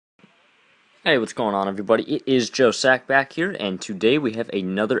Hey, what's going on, everybody? It is Joe Sack back here, and today we have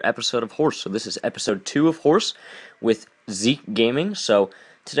another episode of H.O.R.S E. So this is episode 2 of H.O.R.S E with ZEEK Gaming. So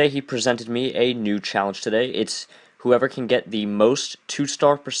today he presented me a new challenge today. It's whoever can get the most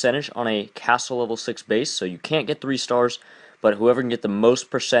 2-star percentage on a castle level 6 base. So you can't get 3 stars, but whoever can get the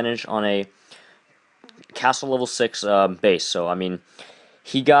most percentage on a castle level 6 base. So, I mean,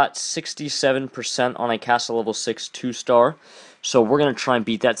 he got 67% on a castle level 6 2-star. So we're going to try and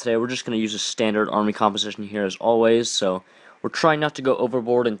beat that today. We're just going to use a standard army composition here as always. So we're trying not to go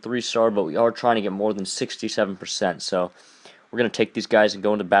overboard in 3-star, but we are trying to get more than 67%. So we're going to take these guys and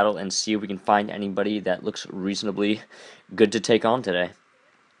go into battle and see if we can find anybody that looks reasonably good to take on today.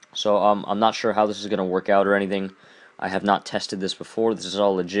 So I'm not sure how this is going to work out or anything. I have not tested this before. This is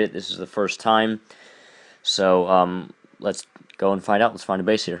all legit. This is the first time. So let's go and find out. Let's find a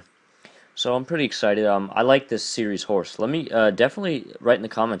base here. So I'm pretty excited. I like this series H.O.R.S.E. Let me definitely write in the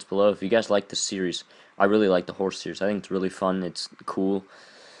comments below if you guys like this series. I really like the H.O.R.S.E. series. I think it's really fun. It's cool.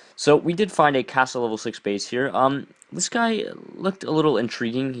 So we did find a castle level 6 base here. This guy looked a little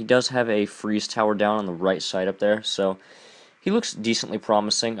intriguing. He does have a freeze tower down on the right side up there, so he looks decently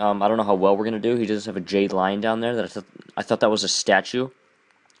promising. I don't know how well we're gonna do. He does have a jade lion down there that I thought that was a statue.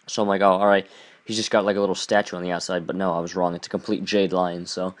 So I'm like, oh, all right. He's just got like a little statue on the outside, but no, I was wrong. It's a complete jade lion.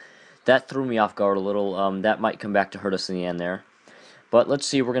 So that threw me off guard a little. That might come back to hurt us in the end there. But let's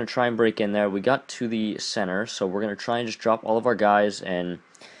see. We're gonna try and break in there. We got to the center, so we're gonna try and just drop all of our guys and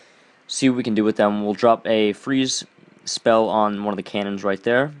see what we can do with them. We'll drop a freeze spell on one of the cannons right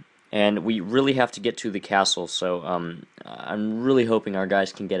there, and we really have to get to the castle. So I'm really hoping our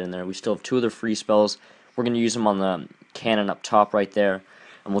guys can get in there. We still have 2 other freeze spells. We're gonna use them on the cannon up top right there,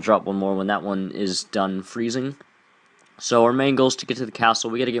 and we'll drop one more when that one is done freezing. So our main goal is to get to the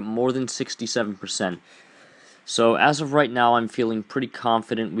castle. We got to get more than 67%. So as of right now, I'm feeling pretty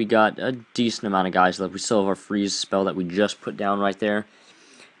confident. We got a decent amount of guys left. We still have our freeze spell that we just put down right there.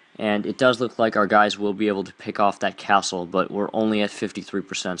 And it does look like our guys will be able to pick off that castle, but we're only at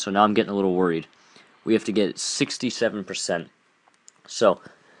 53%. So now I'm getting a little worried. We have to get 67%. So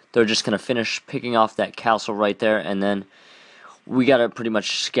they're just going to finish picking off that castle right there, and then we gotta pretty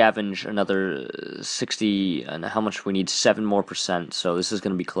much scavenge another 60, and how much we need? 7 more percent, so this is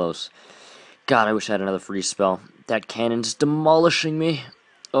gonna be close. God, I wish I had another freeze spell. That cannon's demolishing me.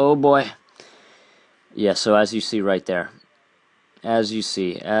 Oh boy. Yeah, so as you see right there, as you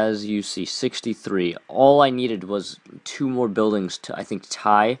see, 63. All I needed was 2 more buildings to, I think,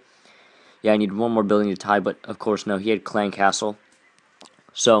 tie. Yeah, I need 1 more building to tie, but of course, no, he had Clan Castle.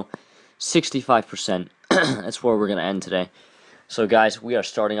 So, 65%. That's where we're gonna end today. So guys, we are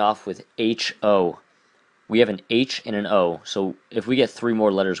starting off with H-O. We have an H and an O, so if we get 3 more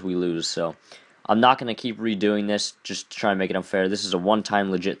letters, we lose. So I'm not going to keep redoing this just to try and make it unfair. This is a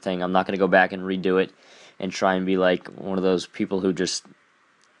one-time legit thing. I'm not going to go back and redo it and try and be like one of those people who just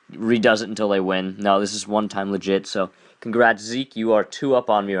redoes it until they win. No, this is one-time legit, so congrats, Zeke. You are 2 up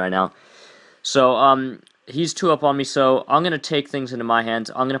on me right now. So, he's 2 up on me, so I'm going to take things into my hands.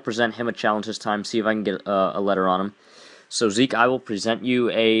 I'm going to present him a challenge this time, see if I can get a letter on him. So, Zeke, I will present you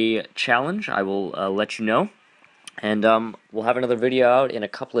a challenge. I will let you know. And we'll have another video out in a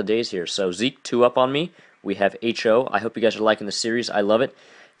couple of days here. So, Zeke, 2 up on me. We have H.O. I hope you guys are liking the series. I love it.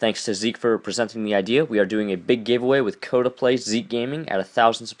 Thanks to Zeke for presenting the idea. We are doing a big giveaway with code of play ZEEK Gaming at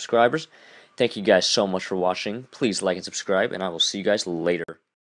 1,000 subscribers. Thank you guys so much for watching. Please like and subscribe, and I will see you guys later.